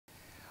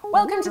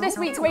Welcome to this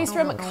week's race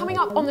room. Coming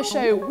up on the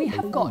show, we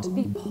have got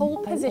the pole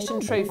position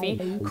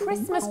trophy,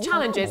 Christmas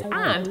challenges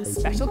and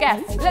special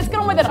guests. Let's get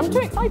on with it. I'm too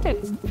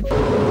excited.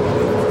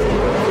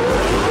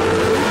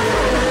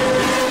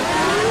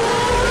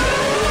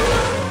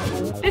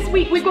 This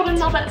week we've got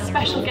another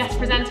special guest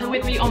presenter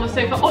with me on the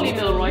sofa, Ollie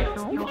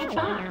Milroy. You are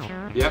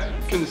back. Yep,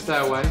 couldn't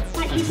stay away.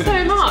 Thank you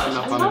so much.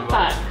 I love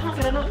that. Can't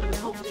get enough of the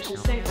pole position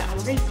sofa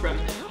and race room.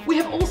 We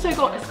have also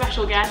got a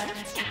special guest.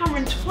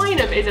 Cameron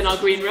Twynham is in our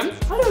green room.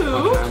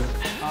 Hello.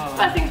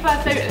 First things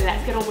first though,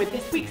 let's get on with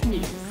this week's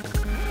news.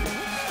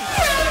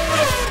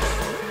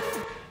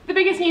 The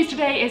biggest news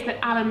today is that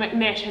Allan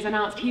McNish has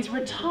announced he's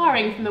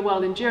retiring from the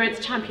World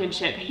Endurance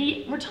Championship.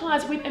 He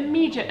retires with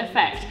immediate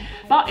effect,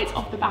 but it's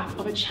off the back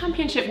of a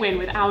championship win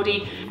with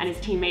Audi and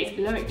his teammates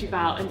Loeb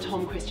Duval and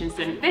Tom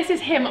Christensen. This is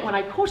him when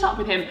I caught up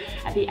with him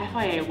at the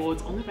FIA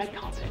Awards on the red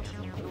carpet.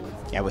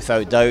 Yeah,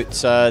 without doubt,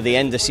 the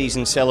end of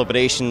season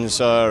celebrations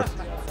are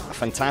a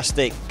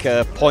fantastic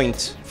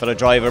point for a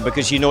driver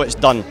because you know it's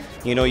done.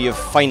 You know you've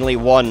finally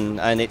won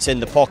and it's in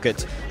the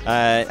pocket,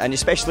 and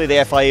especially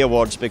the FIA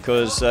Awards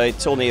because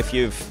it's only if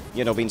you've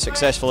been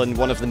successful in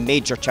one of the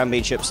major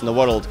championships in the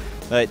world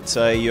that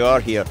you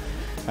are here.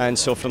 And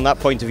so from that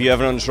point of view,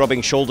 everyone's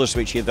rubbing shoulders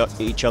with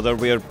each other.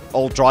 We're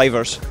all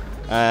drivers,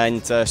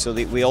 and so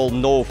that we all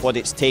know what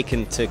it's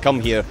taken to come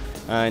here,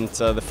 and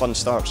the fun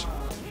starts.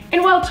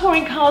 In World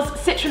Touring Cars,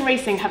 Citroen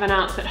Racing have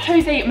announced that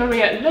Jose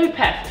Maria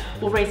Lopez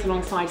will race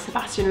alongside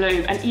Sebastien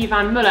Loeb and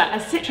Yvan Muller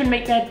as Citroen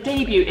make their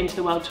debut into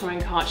the World Touring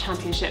Car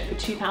Championship for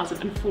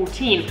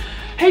 2014.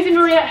 Jose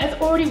Maria has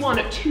already won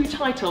 2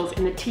 titles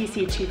in the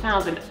TC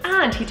 2000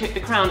 and he took the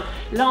crown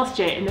last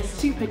year in the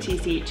Super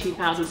TC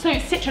 2000. So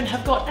Citroen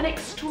have got an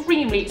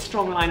extremely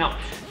strong lineup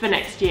for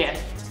next year.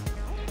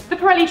 The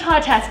Pirelli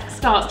tyre test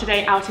starts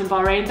today out in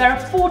Bahrain. There are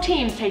 4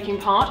 teams taking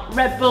part: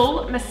 Red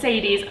Bull,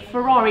 Mercedes,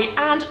 Ferrari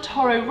and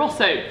Toro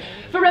Rosso.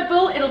 For Red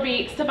Bull, it'll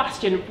be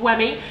Sebastian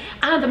Buemi,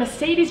 and the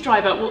Mercedes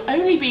driver will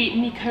only be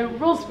Nico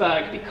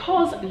Rosberg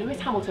because Lewis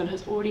Hamilton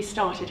has already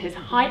started his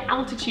high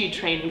altitude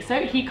training,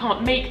 so he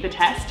can't make the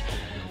test.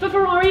 For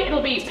Ferrari,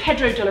 it'll be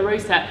Pedro de la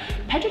Rosa.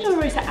 Pedro de la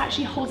Rosa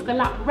actually holds the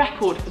lap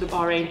record for the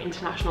Bahrain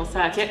International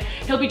Circuit.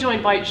 He'll be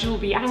joined by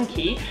Jules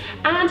Bianchi.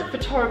 And for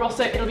Toro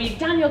Rosso, it'll be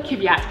Daniel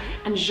Kvyat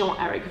and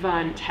Jean-Eric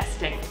Vergne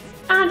testing.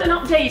 And an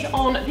update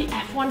on the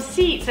F1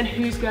 seats and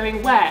who's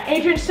going where.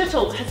 Adrian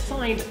Sutil has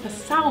signed for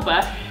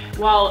Sauber.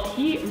 While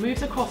he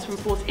moves across from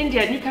Force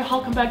India, Nico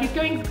Hülkenberg is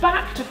going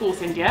back to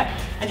Force India,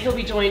 and he'll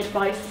be joined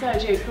by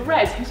Sergio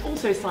Perez, who's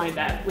also signed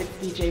there with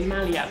Vijay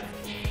Mallya.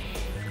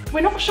 We're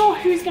not sure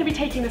who's going to be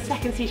taking the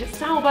second seat at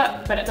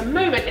Sauber, but at the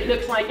moment it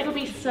looks like it'll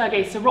be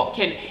Sergei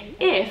Sorokin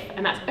if,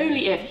 and that's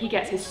only if, he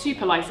gets his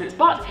super license,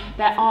 but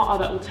there are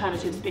other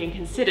alternatives being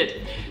considered.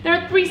 There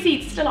are 3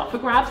 seats still up for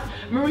grabs.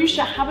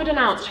 Marussia haven't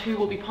announced who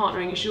will be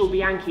partnering Jules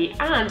Bianchi,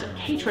 and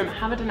Caterham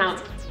haven't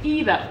announced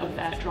either of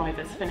their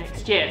drivers for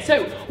next year.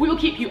 So we will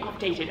keep you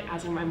updated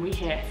as and when we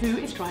hear who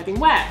is driving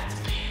where.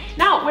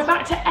 Now we're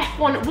back to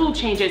F1 rule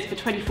changes for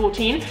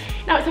 2014.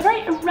 Now it's a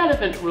very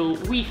irrelevant rule,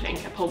 we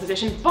think, a pole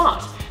position,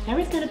 but there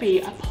is going to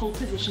be a pole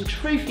position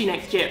trophy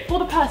next year for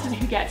the person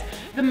who gets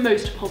the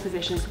most pole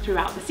positions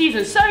throughout the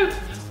season. So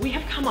we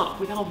have come up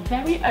with our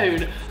very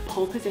own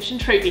pole position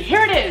trophy.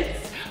 Here it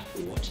is.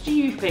 What do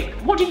you think?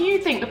 What do you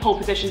think the pole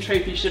position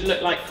trophy should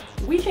look like?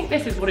 We think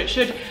this is what it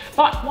should,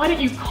 but why don't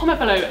you comment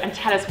below and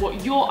tell us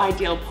what your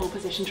ideal pole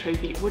position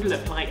trophy would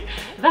look like?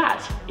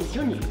 That is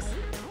your news.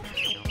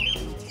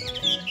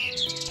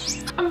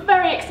 I'm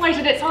very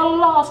excited, it's our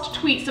last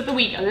tweets of the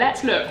week.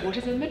 Let's look what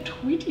is in the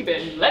tweety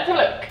bin. Let's have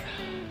a look.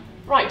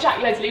 Right,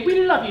 Jack Leslie,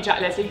 we love you, Jack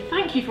Leslie.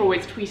 Thank you for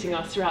always tweeting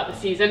us throughout the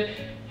season.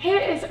 Here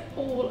is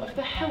all of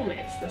the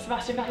helmets that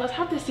Sebastian Vettel has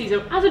had this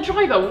season. As a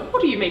driver,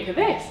 what do you make of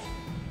this?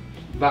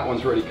 That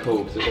one's really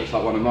cool because it looks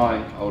like one of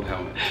my old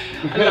helmets.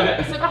 I love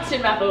it.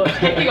 Sebastian Vettel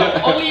taking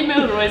off Ollie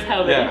Milroy's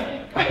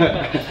helmet.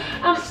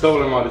 Yeah.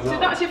 Stolen my design. So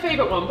that's your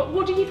favourite one, but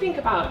what do you think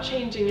about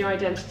changing your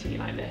identity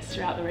like this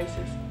throughout the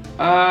races?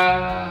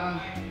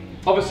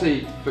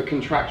 Obviously for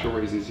contractual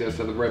reasons, yeah,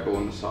 so the Red Bull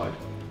on the side.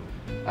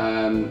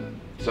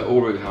 So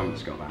all of the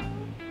helmets got that.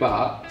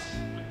 But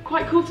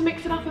quite cool to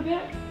mix it up a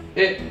bit.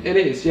 It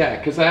is, yeah,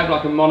 because they have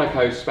like a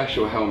Monaco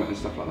special helmet and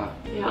stuff like that.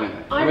 Yeah,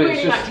 I mean,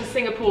 really liked his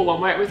Singapore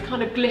one where it was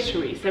kind of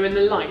glittery, so in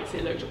the lights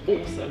it looked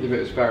awesome. Yeah, but it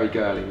was very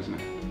girly,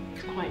 wasn't it?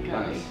 It's quite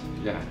girly.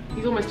 Yeah.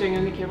 He's almost doing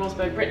a Nico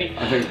Rosberg Britney.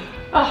 I think.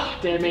 Oh,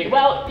 dear me.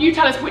 Well, you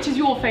tell us which is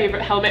your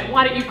favourite helmet.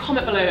 Why don't you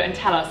comment below and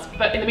tell us.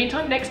 But in the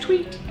meantime, next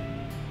tweet.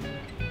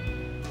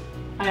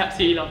 I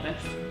absolutely love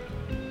this.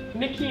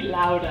 Niki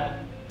Lauda.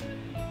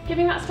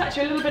 Giving that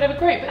statue a little bit of a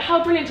grope, but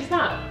how brilliant is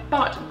that?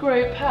 But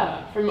grow per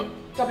from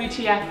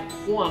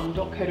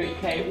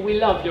WTF1.co.uk. We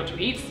love your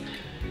tweets.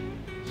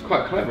 It's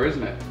quite clever,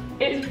 isn't it?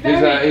 It's very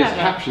clever. His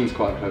caption's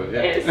quite clever,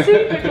 yeah. It's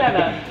super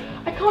clever.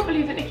 I can't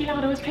believe that Niki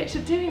Lauda was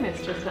pictured doing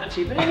this to a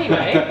statue, but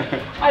anyway,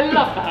 I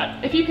love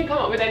that. If you can come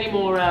up with any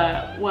more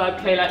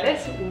wordplay like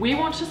this, we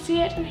want to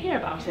see it and hear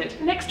about it.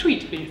 Next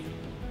tweet, please.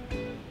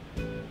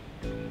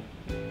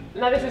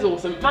 Now this is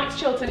awesome. Max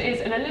Chilton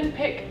is an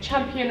Olympic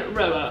champion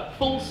rower.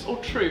 False or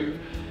true?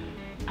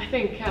 I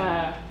think,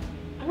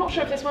 I'm not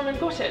sure if this woman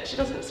got it. She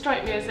doesn't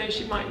strike me as though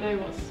she might know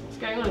what's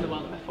going on in the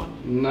world of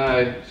F1.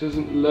 No, she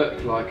doesn't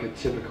look like a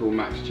typical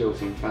Max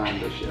Chilton fan,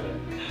 does she?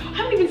 I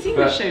haven't even seen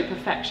the show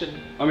Perfection.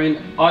 I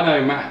mean, I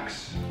know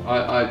Max.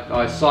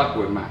 I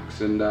cycle with Max,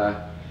 and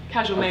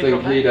Casual I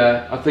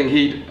think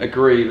he'd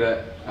agree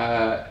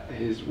that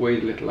his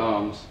weird little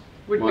arms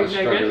might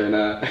struggle in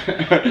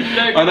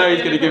I know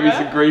he's going to give me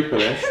some grief for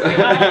this.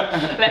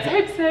 Let's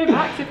hope so,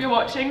 Max, if you're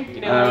watching.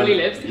 You know where he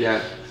lives.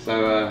 Yeah,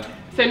 so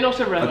not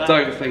a rower. I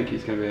don't think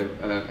he's going to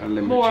be an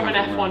Olympic More of an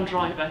F1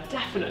 driver,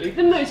 definitely.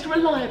 The most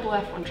reliable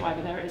F1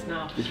 driver there is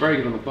now. He's very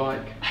good on the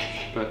bike,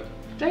 but...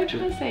 Don't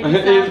try and say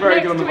he is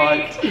very good on the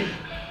bike.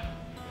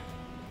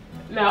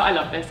 Now, I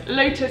love this.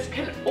 Lotus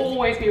can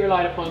always be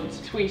relied upon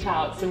to tweet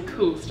out some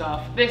cool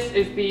stuff. This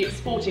is the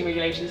sporting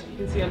regulations you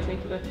can see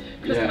underneath the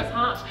Christmas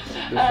hat.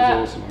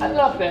 This is awesome. I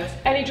love this.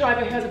 Any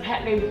driver who has a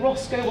pet named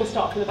Roscoe will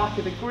start from the back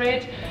of the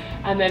grid.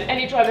 And then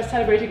any driver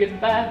celebrating his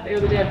birthday or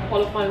the day of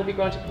qualifying will be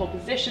granted pole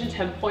position,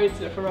 10 points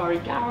in a Ferrari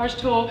garage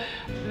tour.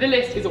 The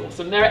list is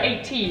awesome. There are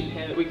 18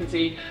 here that we can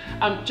see.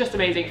 Just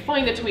amazing.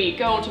 Find the tweet,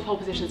 go onto Pole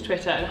Position's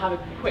Twitter and have a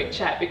quick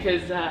chat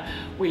because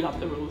we love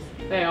the rules.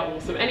 They are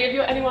awesome.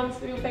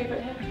 Anyone's your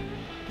favourite here?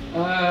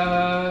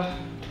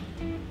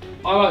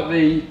 I like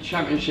the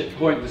championship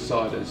point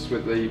deciders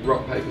with the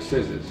rock, paper,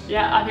 scissors.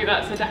 Yeah, I think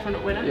that's a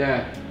definite winner.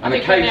 Yeah, and a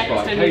cage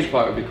fight. Cage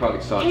fight would be quite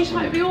exciting. Cage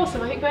fight would be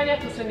awesome. I think Bernie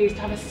Ecclestone needs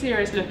to have a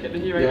serious look at the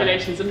new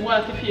regulations and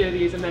work a few of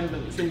these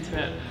amendments into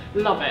it.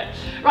 Love it.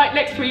 Right,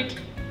 next tweet.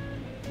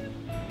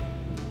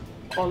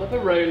 Oliver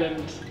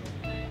Rowland.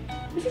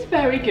 This is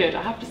very good,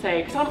 I have to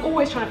say, because I'm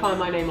always trying to find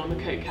my name on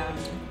the Coke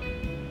cans.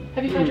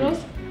 Have you found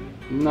yours?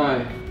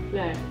 No.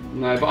 No.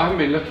 No, but I haven't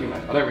been looking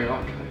at it. I don't really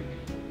like Coke.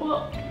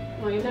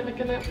 Well, you're never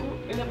gonna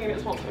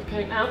get sponsored with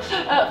Coke now.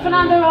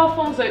 Fernando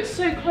Alfonso, it's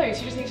so close,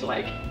 you just need to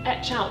like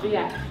etch out the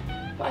F.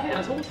 But I think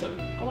that's awesome.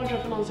 I wonder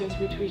if Alonso's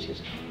retweeted.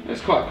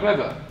 It's quite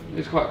clever.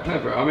 It's quite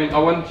clever. I mean, I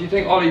wonder, do you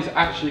think Ollie's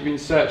actually been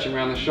searching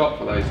around the shop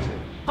for those two?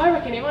 I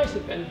reckon he might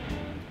have been.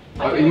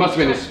 He must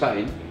have been in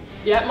Spain.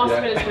 Yeah, must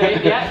have been in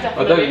Spain, yeah,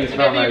 definitely. I don't think he's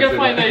found you're going to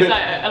find those those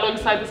like,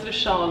 alongside the sort of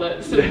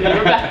Charlottes and the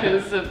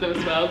Rebeccas of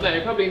those world.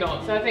 No, probably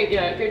not. So I think,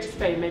 yeah, go to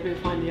Spain, maybe we'll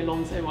find the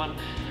Alonso one.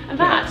 And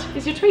that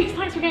is your tweets.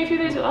 Thanks for going through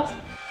those with us.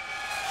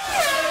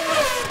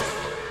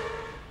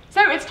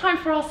 So it's time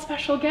for our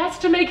special guest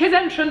to make his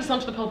entrance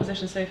onto the pole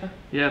position sofa.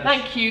 Yeah.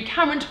 Thank you,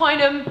 Cameron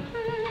Twynham.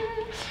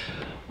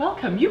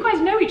 Welcome. You guys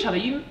know each other.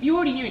 You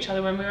already knew each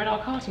other when we were at our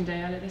karting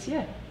day earlier this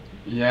year.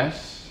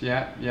 Yes,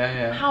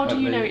 yeah. How do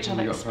you know each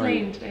other?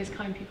 Explain to those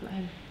kind people at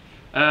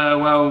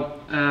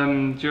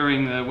home.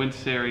 During the Winter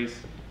Series,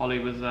 Ollie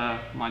was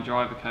my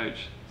driver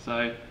coach,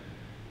 so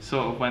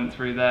sort of went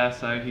through there,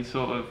 so he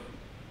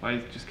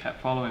just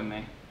kept following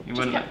me. He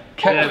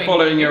kept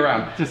following you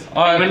around.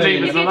 I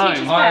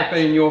have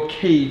been your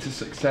key to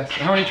success.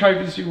 How many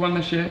trophies have you won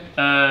this year?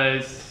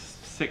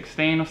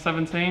 16 or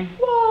 17.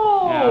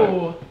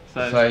 Whoa!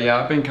 Yeah. So yeah,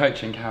 I've been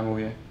coaching Cam all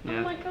year. Yeah.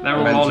 Oh my God. They're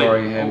all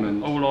mentoring him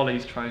and all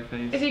Ollie's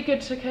trophies. Is he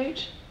good to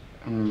coach?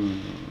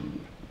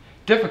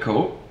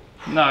 Difficult.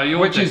 No,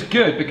 which is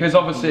good because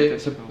obviously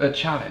it's a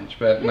challenge,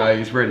 but no,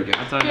 he's really good.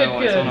 I don't know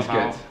what it's on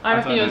about. I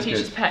reckon you're a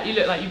teacher's pet. You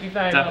look like you'd be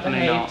very well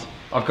behaved. Not.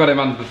 I've got him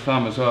under the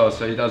thumb as well,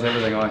 so he does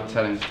everything I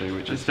tell him to do,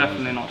 which is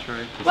definitely not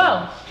true.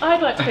 Well,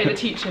 I'd like to play the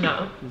teacher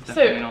now.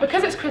 So,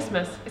 because it's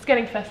Christmas, it's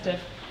getting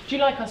festive. Do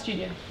you like our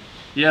studio?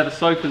 Yeah, the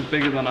sofa's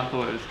bigger than I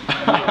thought it was.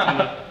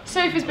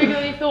 Sofa's bigger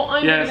than you thought,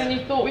 I'm bigger than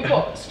you thought. We've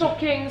got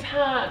stockings,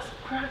 hats,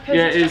 crackers,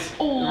 yeah, it's just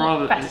all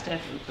rather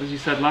festive. As you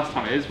said last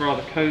time, it is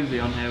rather cosy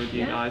on here with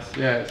you guys.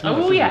 Yeah, it's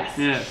nice, oh yes.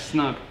 Yeah, it's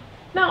snug.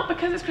 Now,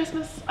 because it's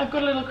Christmas, I've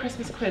got a little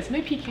Christmas quiz.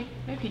 No peeking,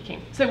 no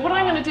peeking. So what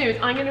I'm going to do is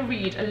I'm going to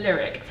read a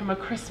lyric from a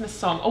Christmas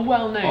song, a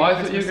well-known Christmas song.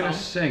 I thought you were going to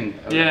sing.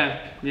 Yeah,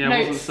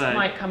 Notes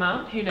might come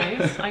out, who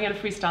knows? I'm going to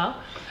freestyle.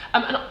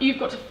 And you've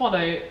got to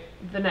follow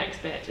the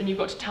next bit, and you've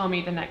got to tell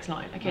me the next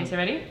line. Okay, so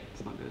ready?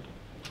 It's not good.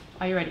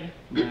 Are you ready?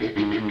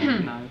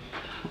 No.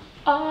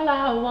 All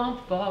I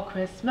want for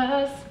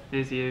Christmas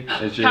is you.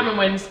 Cameron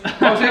wins.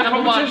 Oh, is it a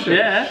competition?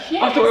 Yeah.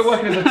 Yes. I thought we were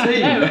working as a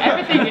team. No,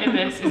 everything in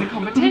this is a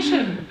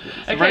competition.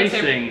 Okay,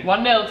 racing. So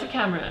 1-0 to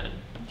Cameron.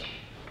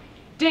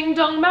 Ding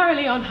dong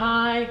merrily on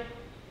high.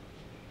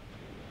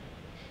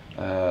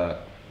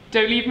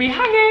 Don't leave me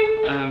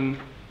hanging.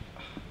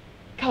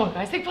 Come on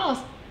guys, think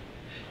fast.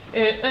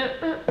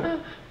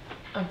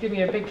 I'm giving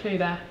you a big clue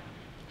there.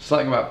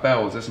 Something about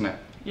bells, isn't it?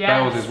 Yes.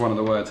 Bells is one of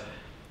the words.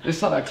 It's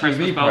like that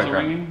TV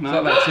program. No.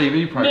 It's like that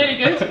TV program. Really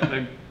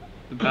good.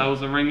 The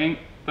bells are ringing,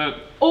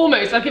 but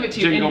almost. I'll give it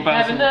to you. In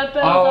heaven the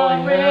bells are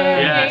ringing.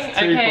 Yes,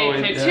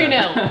 okay, so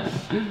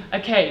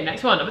 2-0. Okay,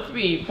 next one, number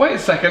 3. Wait a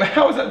second,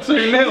 how was that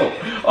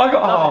 2-0? I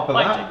got half of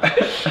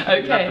that.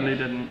 Okay. Definitely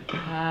didn't.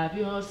 Have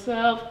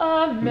yourself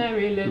a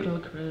merry little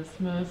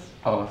Christmas.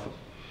 Oh, I thought.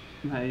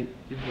 Mate,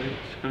 your wish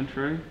come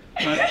true.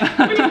 We're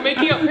just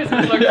making up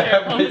Christmas songs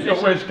here. Make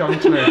your wish come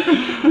true.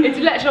 It's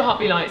Let Your Heart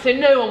Be Light, so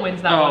no one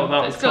wins that one.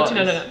 That was still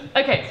close. No.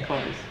 Okay. It's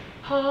close.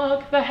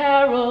 Hark the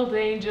herald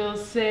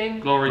angels sing.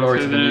 Glory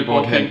to the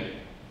newborn King.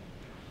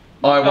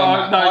 I won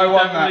that. No, I you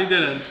won definitely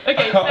that. didn't.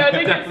 Okay, so I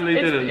think Definitely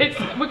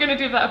didn't. we're going to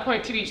do that a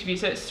point to each of you,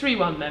 so it's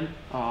 3-1 then.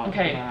 Oh,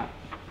 okay. That.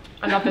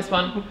 I love this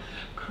one.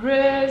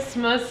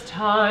 Christmas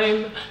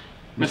time.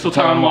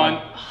 Mistletoe and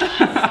wine. It's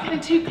getting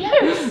too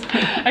close.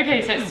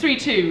 Okay, so it's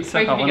 3-2. Both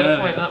of you get a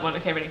point on that one.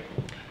 Okay, ready?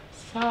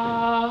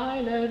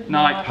 Silent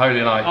Night.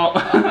 Holy night.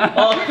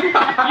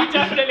 Oh. You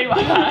definitely won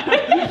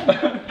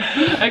that.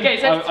 Okay,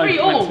 so it's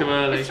 3-all. Too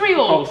early. It's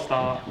 3-all. False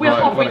start. We're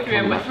Right, halfway what a through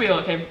and we're comeback. 3-all.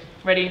 Okay,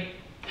 ready?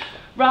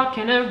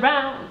 Rocking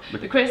around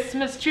the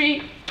Christmas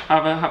tree.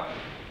 Have a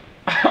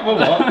Well,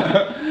 what?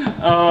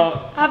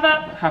 Have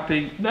a...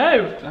 happy.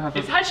 No, Have a-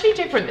 it's actually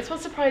different. This one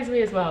surprised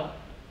me as well.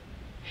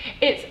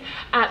 It's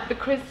at the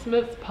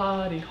Christmas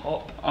party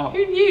hop. Oh.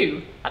 Who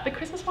knew? At the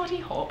Christmas party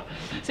hop.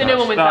 So no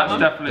one wins that That's one.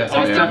 definitely.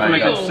 Definitely I'm a definitely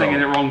mega been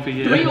singing it wrong for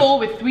years. 3-all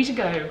with 3 to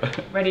go.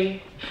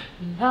 Ready?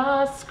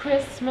 Last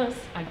Christmas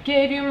I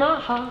gave you my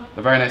heart.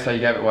 The very next day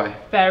you gave it away.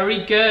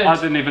 Very good. I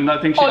didn't even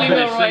think she Ollie was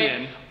Milroy.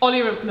 singing.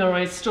 Ollie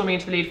Milroy is storming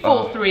into the lead.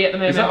 4-3 at the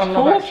moment. Is that on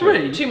Love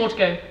Actually? 4-3? 2 more to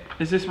go.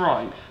 Is this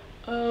right?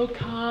 Oh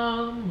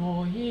come,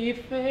 all ye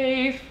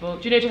faithful.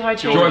 Do you notice how I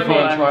changed the Joyful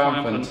mood? and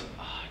triumphant.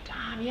 Oh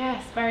damn,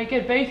 yes, very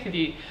good, both of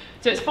you.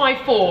 So it's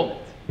 5-4.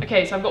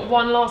 Okay, so I've got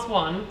one last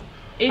one.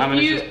 How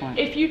many is this point?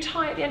 If you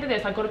tie at the end of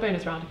this, I've got a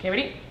bonus round. Okay,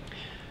 ready?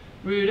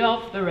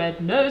 Rudolph the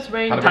red-nosed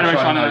reindeer. Had a Anyway,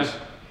 bit shiny Shiny nose.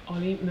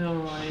 Ollie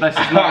Milroy. This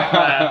is not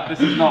fair. This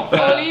is not fair.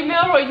 Ollie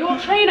Milroy, your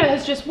trainer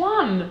has just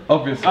won.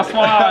 Obviously. That's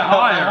why I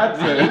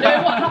hired. You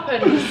know what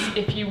happens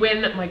if you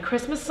win my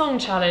Christmas song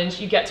challenge?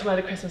 You get to wear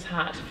the Christmas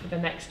hat for the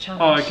next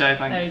challenge. Oh, okay,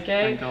 thank There you go.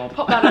 thank God.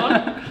 Pop that on.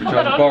 Pop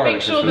that on. borrow Make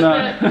it, sure just-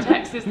 that the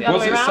text is the other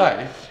What way does it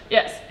around. say?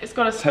 Yes, it's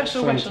got a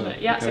special wish on centre,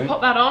 it. Yeah, so okay.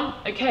 pop that on.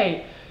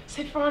 Okay.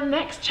 So for our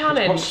next It's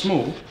challenge. quite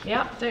small.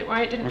 Yeah, don't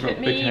worry, it didn't I've got fit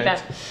big me either.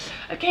 heads.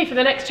 Okay, for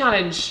the next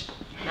challenge.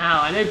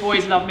 Now, I know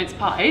boys love mince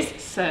pies,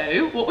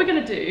 so what we're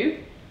going to do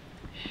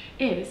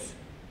is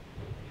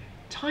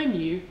time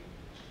you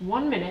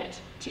 1 minute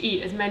to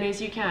eat as many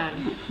as you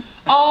can.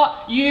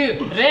 Are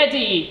you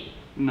ready?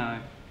 No.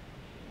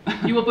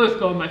 You will both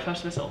go on my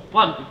first whistle.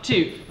 1,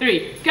 2,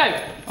 3,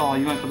 go! Oh,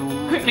 you went for the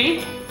one. Quickly.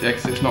 Yeah,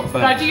 'cause it's not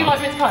fair. Now, do you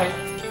like mince pies?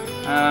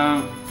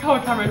 Come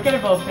on, Cameron, get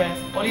involved here.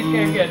 Ollie's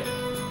going good.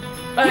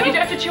 You don't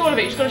have to chew all of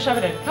it, you just got to shove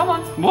it in. Come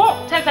on.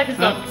 What? 10 seconds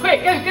gone.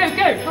 Quick, go, go,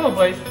 go. Come on,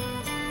 boys.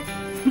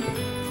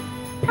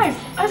 Guys,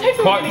 I was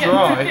hoping Quite we were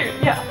dry. going to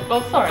get Yeah,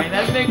 well, sorry,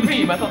 there's no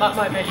cream. I thought that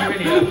might make you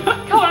really ill.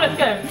 Come on, let's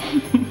go.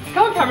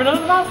 Come on, Cameron,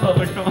 on the mouthful.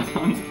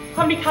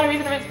 How many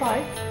calories in a mince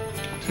pie?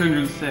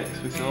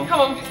 206 we saw. Come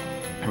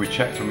on, We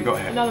checked when we got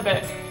here. another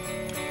bit.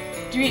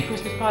 Do you eat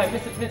Christmas pie?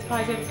 Mince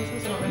pies over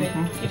Christmas or not really?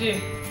 You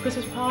do?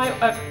 Christmas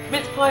pie,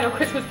 mince pie or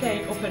Christmas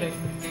cake or pudding?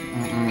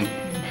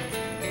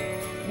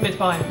 Mince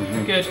pie.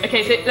 Good.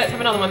 Okay, so let's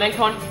have another one then.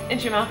 Come on,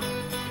 into your mouth.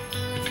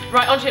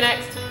 Right, on to your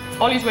next.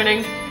 Ollie's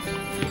winning.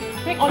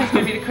 I think Ollie's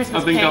going to be the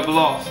Christmas I think cake. I've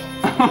lost.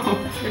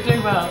 You're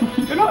doing well.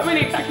 You're not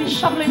really exactly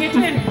shoveling it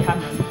in,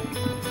 Cameron.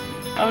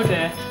 Oh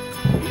dear.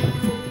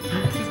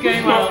 This is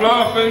going well.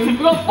 Stop laughing. We've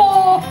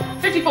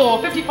got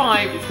 54,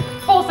 55,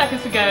 4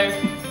 seconds to go.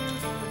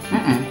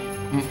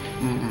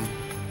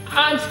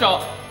 And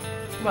stop.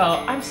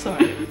 Well, I'm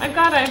sorry. I'm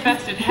glad I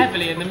invested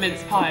heavily in the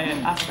mince pie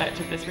aspect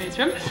of this race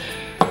room.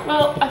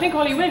 Well, I think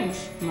Ollie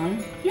wins. No.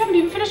 You haven't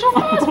even finished your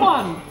first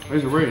one.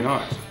 Those are really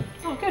nice.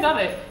 Oh, good, are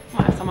they?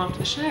 Might have some after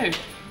the show.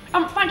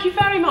 Thank you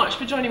very much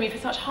for joining me for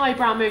such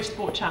highbrow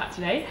motorsport chat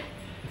today.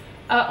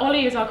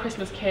 Ollie is our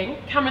Christmas king.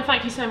 Cameron,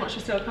 thank you so much for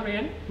still coming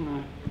in.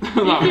 No.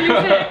 You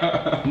feeling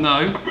sick?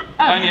 No.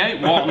 Only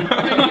ate one.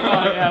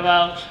 Yeah,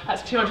 well,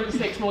 that's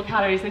 206 more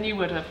calories than you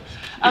would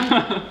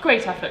have.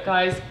 Great effort,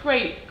 guys.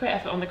 Great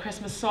effort on the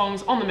Christmas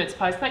songs, on the mince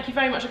pies. Thank you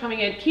very much for coming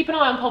in. Keep an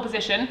eye on pole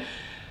position.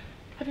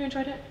 Have you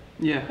enjoyed it?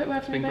 Yeah, Quick word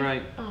it's from been you both?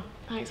 great. Oh,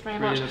 thanks very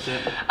Really much. loved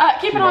it.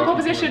 Keep an eye on pole welcome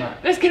for position.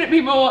 that. There's going to be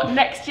more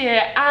next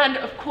year, and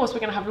of course, we're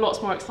going to have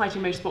lots more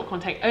exciting motorsport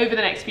content over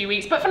the next few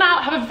weeks. But for now,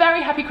 have a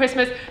very happy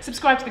Christmas.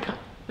 Subscribe to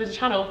the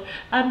channel,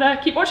 and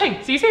keep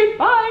watching. See you soon.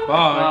 Bye.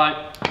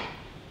 Bye.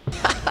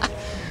 Bye.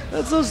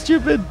 That's so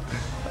stupid.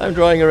 I'm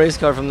drawing a race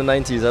car from the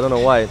 90s. I don't know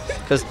why.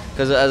 Because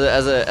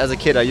as a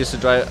kid, I used to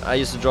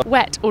draw.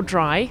 Wet or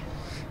dry?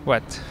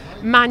 Wet.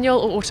 Manual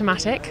or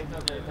automatic?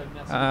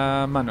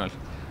 Manual.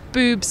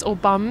 Boobs or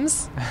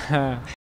bums?